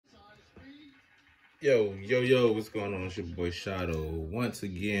Yo, what's going on? It's your boy Shadow. Once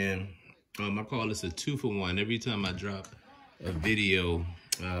again, I call this a 2-for-1. Every time I drop a video,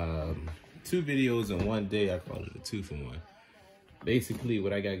 2 videos in one day, I call it a 2-for-1. Basically,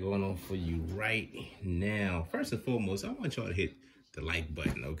 what I got going on for you right now, first and foremost, I want y'all to hit the like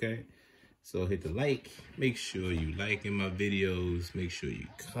button, okay? So hit the like, make sure you liking my videos, make sure you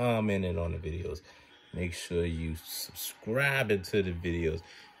commenting on the videos, make sure you subscribing to the videos,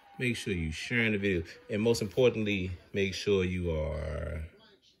 make sure you sharing the videos, and most importantly, make sure you are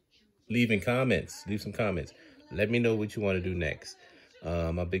leaving comments. Leave some comments. Let me know what you want to do next.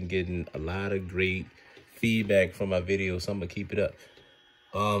 I've been getting a lot of great feedback from my videos, so I'm gonna keep it up.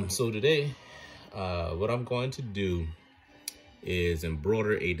 So today, what I'm going to do is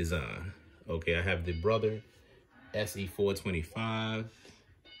embroider a design. Okay, I have the Brother se425,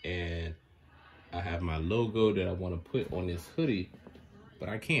 and I have my logo that I want to put on this hoodie, but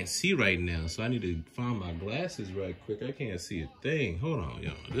I can't see right now, so I need to find my glasses right quick. I can't see a thing. Hold on,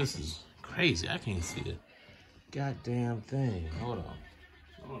 yo. This is crazy. I can't see a goddamn thing. Hold on.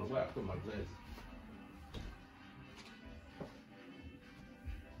 I don't know where I put my glasses.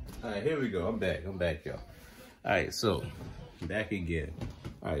 All right, here we go. I'm back, y'all. All right, so back again.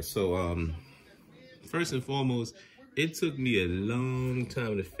 All right, so first and foremost, it took me a long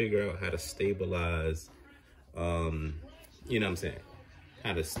time to figure out how to stabilize, you know what I'm saying?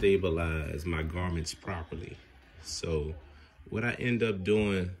 How to stabilize my garments properly. So what I end up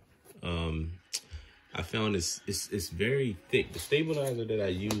doing, I found it's very thick. The stabilizer that I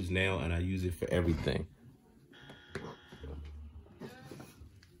use now, and I use it for everything.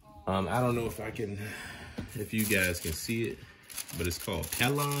 I don't know if you guys can see it, but it's called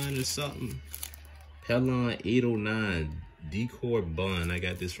Pelon or something. Pelon 809 Decor Bun. I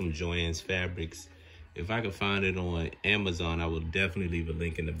got this from Joann's Fabrics. If I can find it on Amazon, I will definitely leave a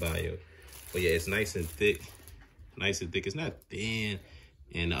link in the bio. But yeah, it's nice and thick. Nice and thick. It's not thin,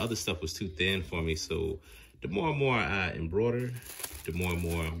 and the other stuff was too thin for me. So the more and more I embroider, the more and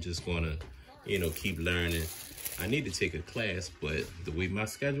more I'm just gonna, you know, keep learning. I need to take a class, but the way my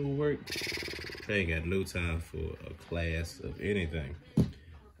schedule works, I ain't got no time for a class of anything.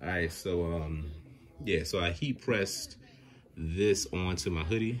 All right, so yeah, so I heat pressed this onto my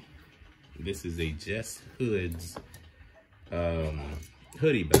hoodie. This is a Just Hoods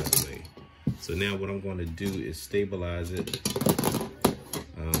hoodie, by the way. So now what I'm going to do is stabilize it.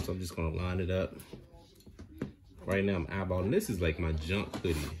 So I'm just going to line it up. Right now I'm eyeballing. This is like my junk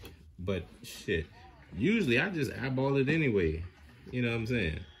hoodie, but shit, usually I just eyeball it anyway. You know what I'm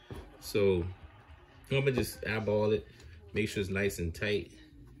saying? So I'm gonna just eyeball it, make sure it's nice and tight.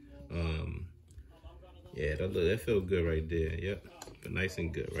 Yeah, that feels good right there. Yep, but nice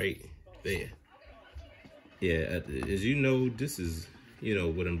and good right there. Yeah, as you know, this is, you know,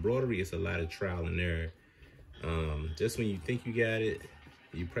 with embroidery, it's a lot of trial and error. Just when you think you got it,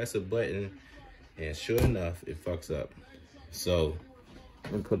 you press a button, and sure enough, it fucks up. So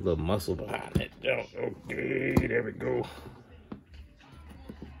I'm gonna put a little muscle behind it. Okay, there we go.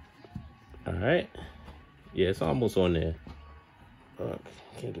 All right. Yeah, it's almost on there.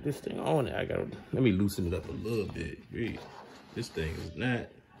 Can't get this thing on there. Let me loosen it up a little bit. This thing is not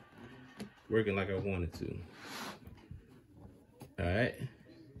working like I wanted to. All right.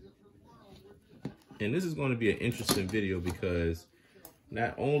 And this is going to be an interesting video because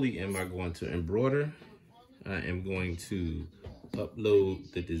not only am I going to embroider, I am going to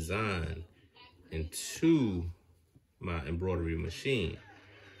upload the design into my embroidery machine.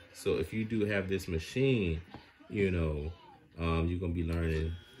 So if you do have this machine, you know, you're gonna be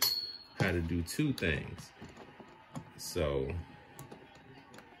learning how to do 2 things. So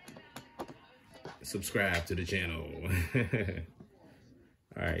subscribe to the channel.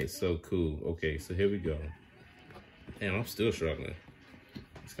 All right, so cool. Okay, so here we go. And I'm still struggling.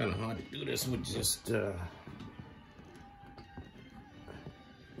 It's kind of hard to do this with just there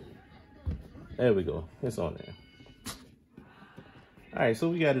we go. It's on there. All right, so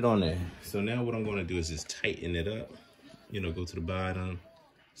we got it on there. So now what I'm gonna do is just tighten it up. You know, go to the bottom,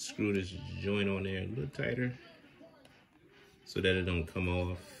 screw this joint on there a little tighter so that it don't come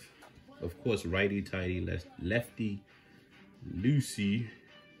off. Of course, righty tighty, lefty loosey.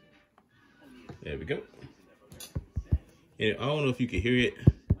 There we go. And I don't know if you can hear it.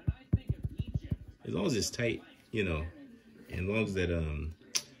 As long as it's tight, you know, and as long as that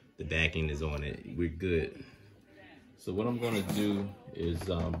the backing is on it, we're good. So what I'm gonna do is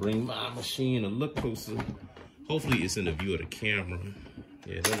bring my machine a look closer. Hopefully it's in the view of the camera.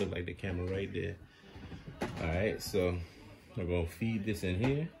 Yeah, it does look like the camera right there. All right, so I'm gonna feed this in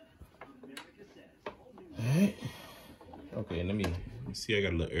here. All right. Okay, let me see. I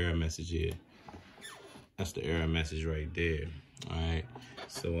got a little error message here. That's the error message right there. All right.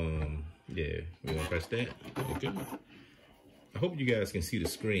 So, yeah, we're gonna press that. Okay. I hope you guys can see the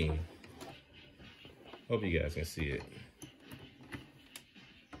screen. Hope you guys can see it.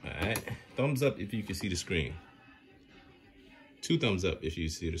 All right. Thumbs up if you can see the screen. 2 thumbs up if you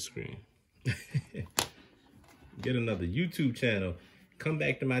see the screen. Get another YouTube channel. Come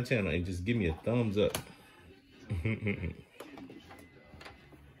back to my channel and just give me a thumbs up.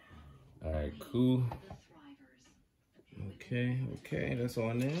 All right, cool. Okay, that's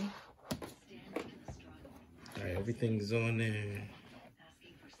on there. All right, everything's on there.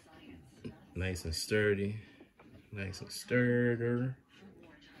 Nice and sturdy. Nice and sturder.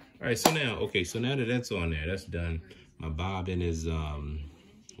 All right, so now that that's on there, that's done. My bobbin is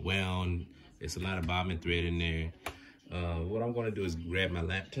wound. It's a lot of bobbin thread in there. What I'm gonna do is grab my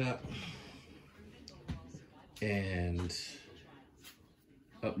laptop and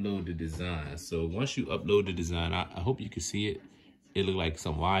upload the design. So once you upload the design, I hope you can see it. It look like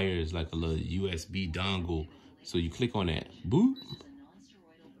some wires, like a little USB dongle. So you click on that, boop.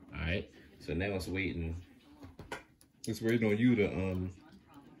 All right, so now it's waiting. It's waiting on you to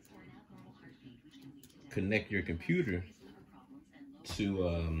connect your computer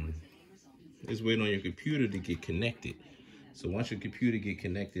to, it's waiting on your computer to get connected. So once your computer get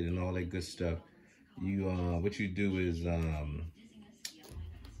connected and all that good stuff, you, what you do is,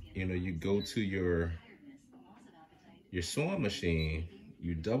 you know, you go to your sewing machine,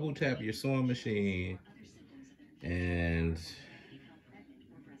 you double tap your sewing machine, and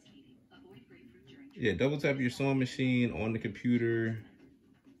yeah, double tap your sewing machine on the computer.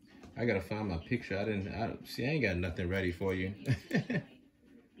 I gotta find my picture. I ain't got nothing ready for you.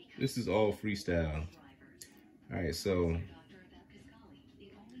 This is all freestyle. All right, so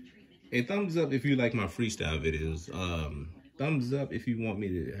hey, thumbs up if you like my freestyle videos. Thumbs up if you want me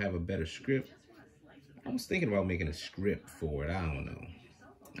to have a better script. I was thinking about making a script for it. I don't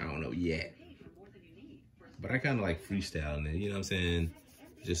know yet. But I kind of like freestyling it. You know what I'm saying?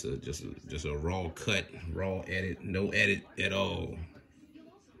 Just a raw cut, raw edit, no edit at all.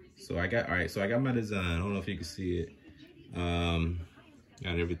 So I got my design. I don't know if you can see it.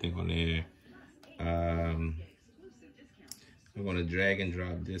 Got everything on there. I'm gonna drag and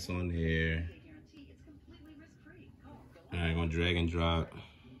drop this on there. All right, I'm gonna drag and drop.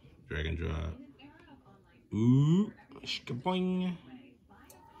 Ooh, shkaboing.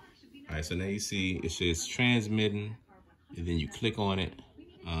 All right, so now you see it says transmitting, and then you click on it.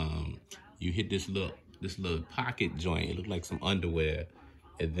 You hit this little pocket joint. It looked like some underwear,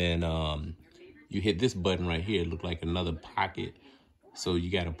 and then you hit this button right here. It looked like another pocket. So you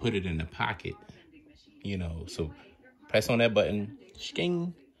got to put it in the pocket, you know. So press on that button,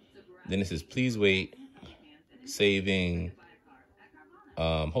 shking. Then it says please wait, saving.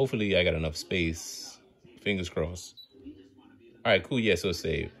 Hopefully I got enough space. Fingers crossed. All right, cool. Yeah, so it's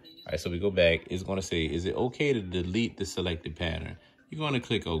saved. All right, so we go back. It's going to say, is it okay to delete the selected pattern? You're going to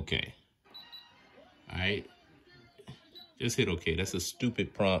click OK. All right. Just hit OK. That's a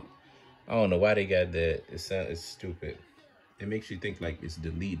stupid prompt. I don't know why they got that. It's stupid. It makes you think like it's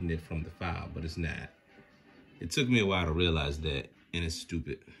deleting it from the file, but it's not. It took me a while to realize that, and it's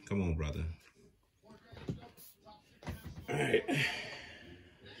stupid. Come on, brother. All right.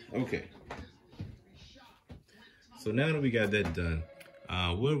 Okay. So now that we got that done,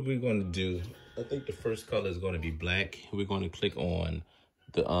 what are we going to do? I think the first color is going to be black. We're going to click on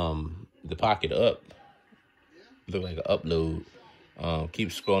the pocket up. Look like an upload. Keep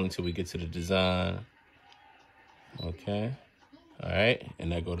scrolling until we get to the design. Okay. All right.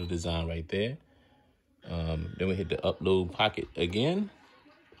 And that go to design right there. Then we hit the upload pocket again.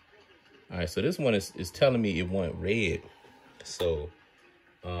 All right. So this one is telling me it went red. So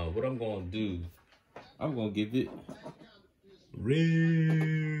what I'm going to do, I'm going to give it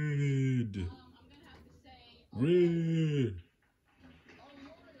red.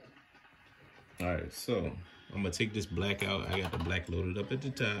 All right, so I'm gonna take this black out. I got the black loaded up at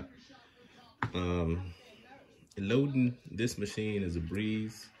the top. Loading this machine is a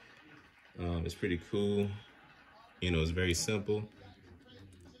breeze. It's pretty cool. You know, it's very simple.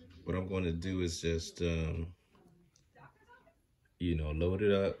 What I'm going to do is just, you know, load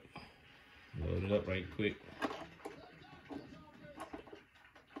it up right quick.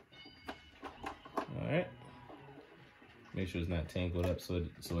 All right. Make sure it's not tangled up so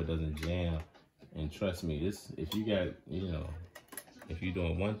it doesn't jam. And trust me, if you got, you know, if you're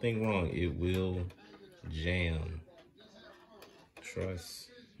doing one thing wrong, it will jam. Trust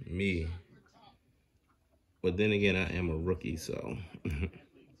me. But then again, I am a rookie, so I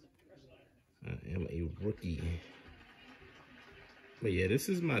am a rookie. But yeah, this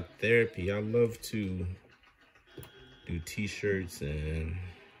is my therapy. I love to do t-shirts and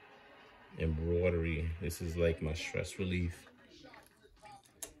embroidery. This is like my stress relief.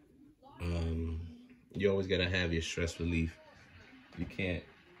 You always gotta have your stress relief. You can't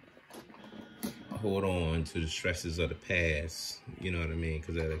hold on to the stresses of the past, you know what I mean?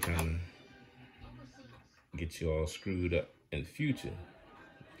 Because that'll kind of get you all screwed up in the future.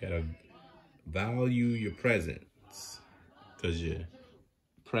 You gotta value your presence, because your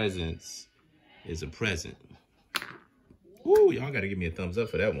presence is a present. Ooh, y'all gotta give me a thumbs up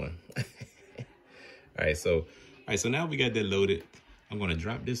for that one. All right, so now we got that loaded. I'm gonna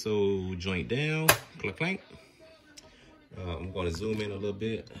drop this old joint down, clank, clank. I'm gonna zoom in a little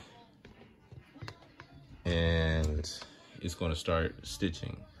bit, and it's gonna start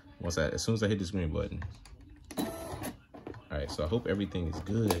stitching as soon as I hit this green button. All right, so I hope everything is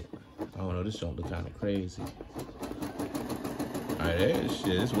good. I don't know, this don't look kind of crazy. All right, there,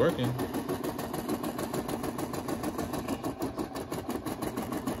 shit, it's working.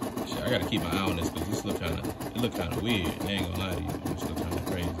 Shit, I gotta keep my eye on this because this look kind of weird. I ain't gonna lie to you, this look kind of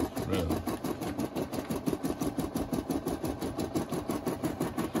crazy, for real.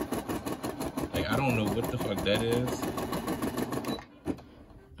 I don't know what the fuck that is.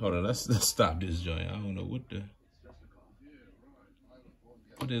 Hold on, let's stop this joint. I don't know what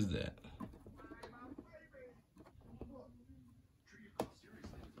is that?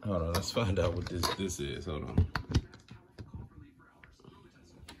 Hold on, let's find out what this is. Hold on.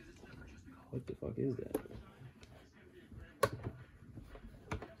 What the fuck is that?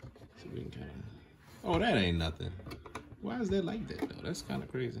 So we can kind of... Oh, that ain't nothing. Why is that like that though? That's kind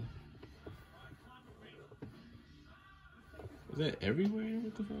of crazy. Is that everywhere?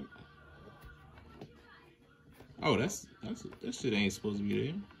 What the fuck? Oh, that shit ain't supposed to be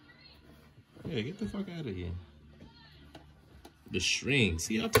there. Yeah, get the fuck out of here. The string.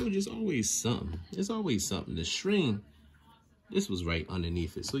 See, I told you it's always something. It's always something. The string, this was right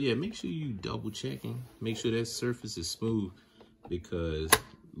underneath it. So yeah, make sure you double checking. Make sure that surface is smooth, because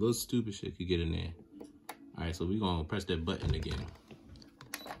little stupid shit could get in there. All right, so we're gonna press that button again.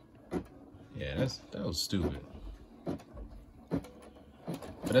 Yeah, that was stupid.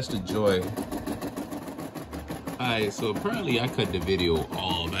 But that's the joy. Alright, so apparently I cut the video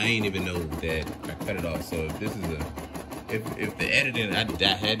off. I ain't even know that I cut it off. So if this is if the editing, I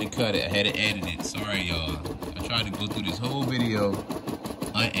had to cut it. I had to edit it. Sorry, y'all. I tried to go through this whole video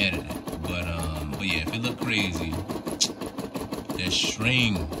unedited. But yeah, if it looked crazy, that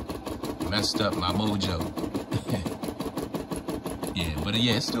string messed up my mojo. Yeah, but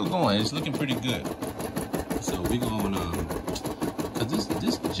yeah, it's still going. It's looking pretty good. So we're going cause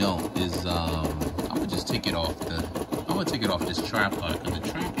this jump is I'm gonna just take it off this tripod, because the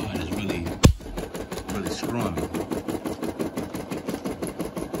tripod is really screwing me.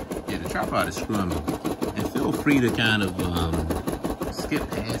 Yeah, the tripod is screwing me. And feel free to kind of skip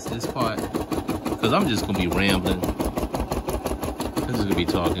past this part, because I'm just gonna be rambling. This is gonna be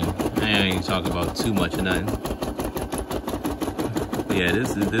talking. I ain't talking about too much or nothing. But yeah,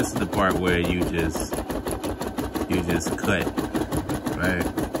 this is the part where you just cut, right?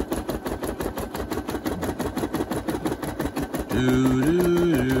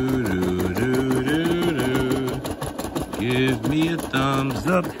 Give me a thumbs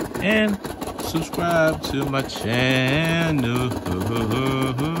up and subscribe to my channel.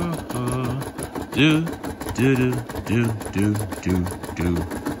 Do.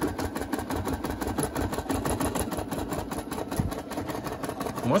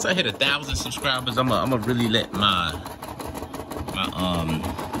 Once I hit 1,000 subscribers, I'm gonna really let my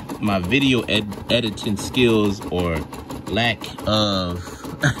video editing skills, or lack of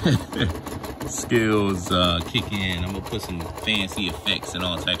skills, kick in. I'm gonna put some fancy effects and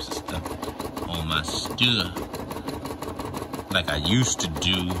all types of stuff on my stuff, like I used to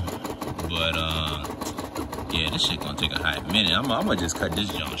do. But yeah, this shit gonna take a hot minute. I'm gonna just cut this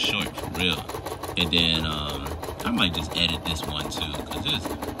joint short for real, and then I might just edit this one too, cause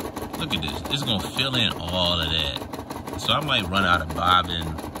look at this. It's gonna fill in all of that. So I might run out of bobbin.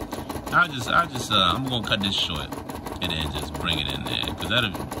 I'm gonna cut this short and then just bring it in there, because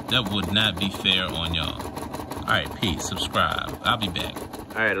that would not be fair on y'all. All right, peace. Subscribe. I'll be back.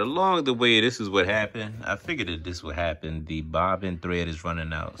 All right, along the way, this is what happened. I figured that this would happen. The bobbin thread is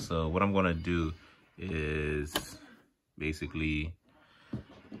running out. So what I'm gonna do is basically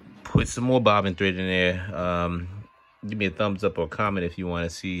put some more bobbin thread in there. Give me a thumbs up or comment if you want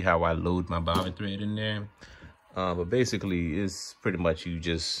to see how I load my bobbin thread in there. But basically, it's pretty much you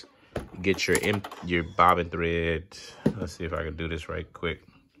just get your bobbin thread. Let's see if I can do this right quick.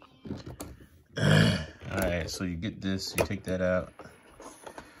 All right, so you get this, you take that out.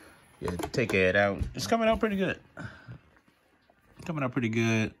 Yeah, take it out. It's coming out pretty good. coming out pretty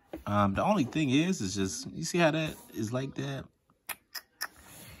good. The only thing is just, you see how that is like that?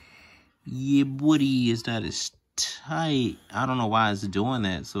 Yeah, buddy, it's not as tight. I don't know why it's doing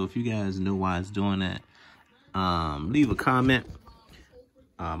that. So if you guys know why it's doing that, leave a comment.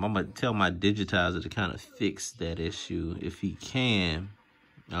 I'm gonna tell my digitizer to kind of fix that issue if he can.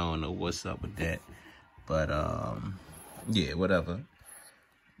 I don't know what's up with that, but yeah, whatever.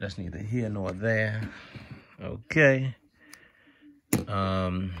 That's neither here nor there. Okay.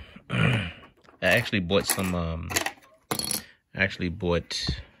 I actually bought some. I actually bought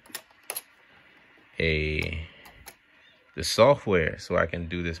the software so I can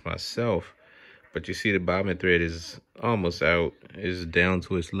do this myself. But you see the bobbin thread is almost out. It's down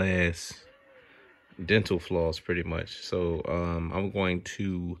to its last dental floss pretty much. So I'm going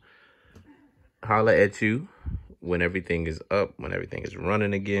to holler at you when everything is up, when everything is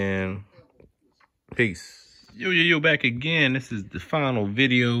running again. Peace. Yo, back again. This is the final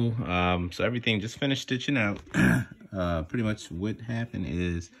video. So everything just finished stitching out. Pretty much what happened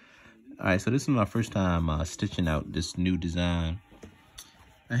is, all right, so this is my first time stitching out this new design.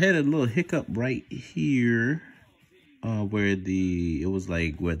 I had a little hiccup right here where it was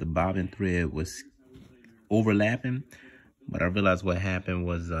like where the bobbin thread was overlapping, but I realized what happened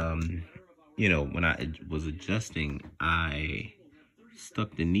was, you know, when I was adjusting, I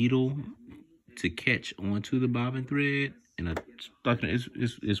stuck the needle to catch onto the bobbin thread, and I stuck it.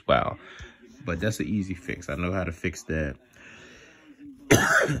 It's wow, but that's an easy fix. I know how to fix that.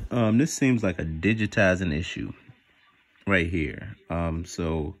 This seems like a digitizing issue right here.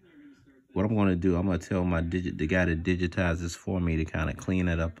 So what I'm gonna do, I'm gonna tell the guy to digitize this for me to kind of clean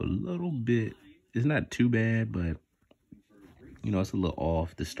it up a little bit. It's not too bad, but you know, it's a little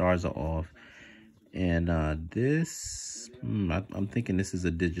off. The stars are off, and this, I'm thinking this is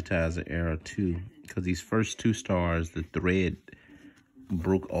a digitizer error too, because these first two stars, the thread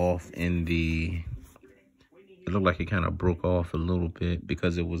broke off in the. It looked like it kind of broke off a little bit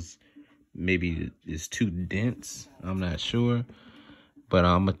because it was, maybe it's too dense. I'm not sure, but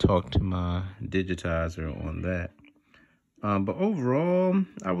I'm gonna talk to my digitizer on that. But overall,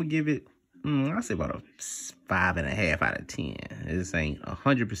 I would give it, I'd say about a 5.5 out of 10. This ain't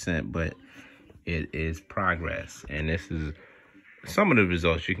 100%, but it is progress, and this is some of the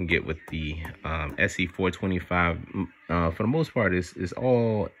results you can get with the se425. For the most part, it is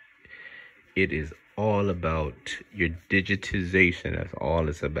all about your digitization. That's all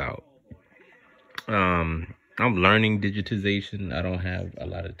it's about. I'm learning digitization. I don't have a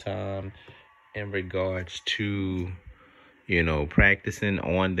lot of time in regards to, you know, practicing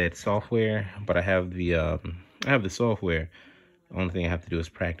on that software, but I have the software. The only thing I have to do is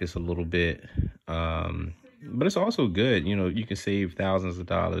practice a little bit. But it's also good, you know, you can save thousands of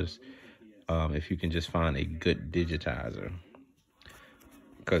dollars if you can just find a good digitizer.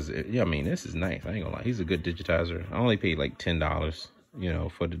 Because, yeah, I mean, this is nice. I ain't gonna lie. He's a good digitizer. I only paid like $10, you know,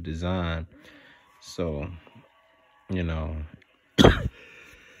 for the design. So, you know,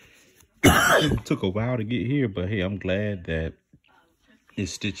 it took a while to get here, but hey, I'm glad that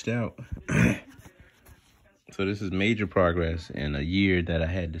it's stitched out. So this is major progress in a year that I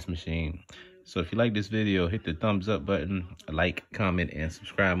had this machine. So if you like this video, hit the thumbs up button, like, comment, and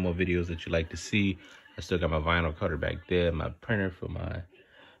subscribe. More videos that you like to see. I still got my vinyl cutter back there, my printer for my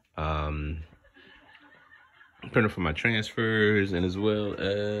transfers, and as well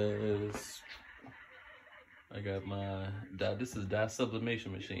as I got my this is dye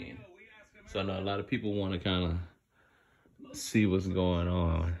sublimation machine. So I know a lot of people want to kind of see what's going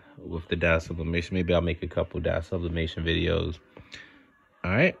on with the dye sublimation. Maybe I'll make a couple dye sublimation videos.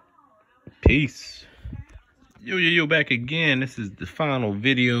 All right, peace. Yo, back again. This is the final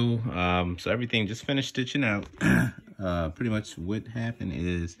video. So everything just finished stitching out. Pretty much what happened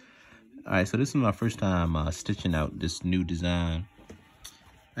is, all right, so this is my first time stitching out this new design.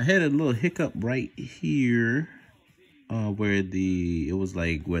 I had a little hiccup right here where it was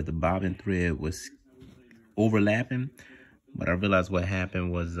like where the bobbin thread was overlapping, but I realized what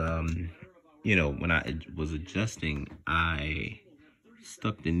happened was, you know, when I was adjusting, I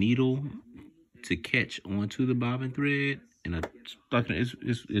stuck the needle to catch onto the bobbin thread, and I stuck it.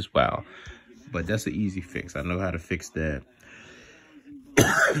 It's wow, but that's an easy fix. I know how to fix that.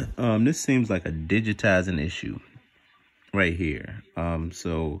 This seems like a digitizing issue right here.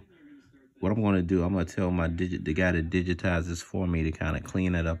 So what I'm gonna do, I'm gonna tell the guy to digitize this for me to kind of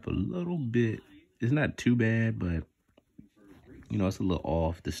clean it up a little bit. It's not too bad, but you know, it's a little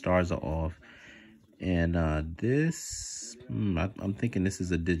off. The stars are off, and this, I'm thinking this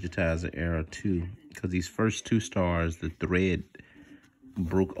is a digitizer error too, because these first two stars, the thread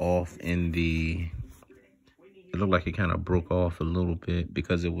broke off in the. It looked like it kind of broke off a little bit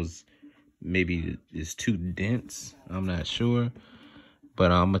because it was, maybe it's too dense. I'm not sure.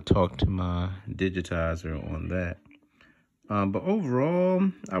 But I'm going to talk to my digitizer on that. But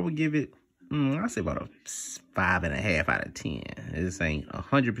overall, I would give it, I'd say about a 5.5 out of 10. This ain't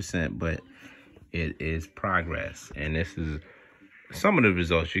 100%, but it is progress. And this is some of the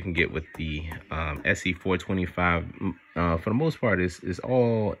results you can get with the se425. For the most part, it is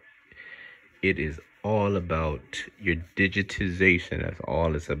all about your digitization. That's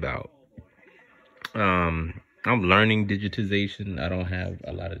all it's about. I'm learning digitization. I don't have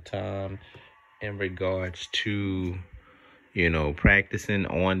a lot of time in regards to, you know, practicing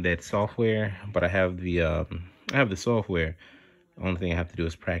on that software, but I have the software. The only thing I have to do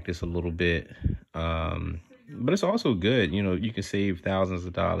is practice a little bit. But it's also good, you know, you can save thousands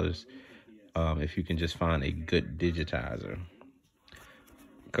of dollars if you can just find a good digitizer.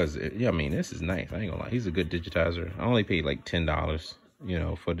 Because, yeah, I mean, this is nice. I ain't gonna lie. He's a good digitizer. I only paid like $10, you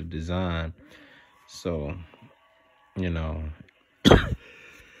know, for the design. So, you know,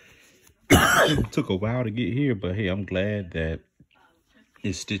 it took a while to get here, but hey, I'm glad that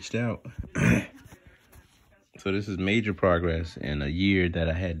it's stitched out. So this is major progress in a year that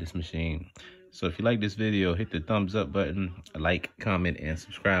I had this machine. So if you like this video, hit the thumbs up button, like, comment, and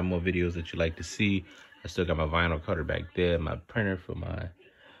subscribe. More videos that you like to see. I still got my vinyl cutter back there, my printer for my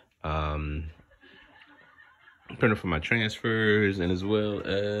transfers, and as well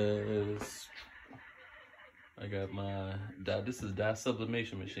as I got my this is dye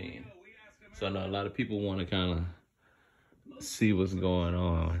sublimation machine. So I know a lot of people want to kind of see what's going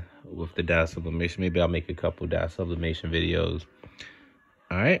on with the dye sublimation. Maybe I'll make a couple dye sublimation videos.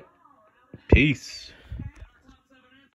 All right, peace.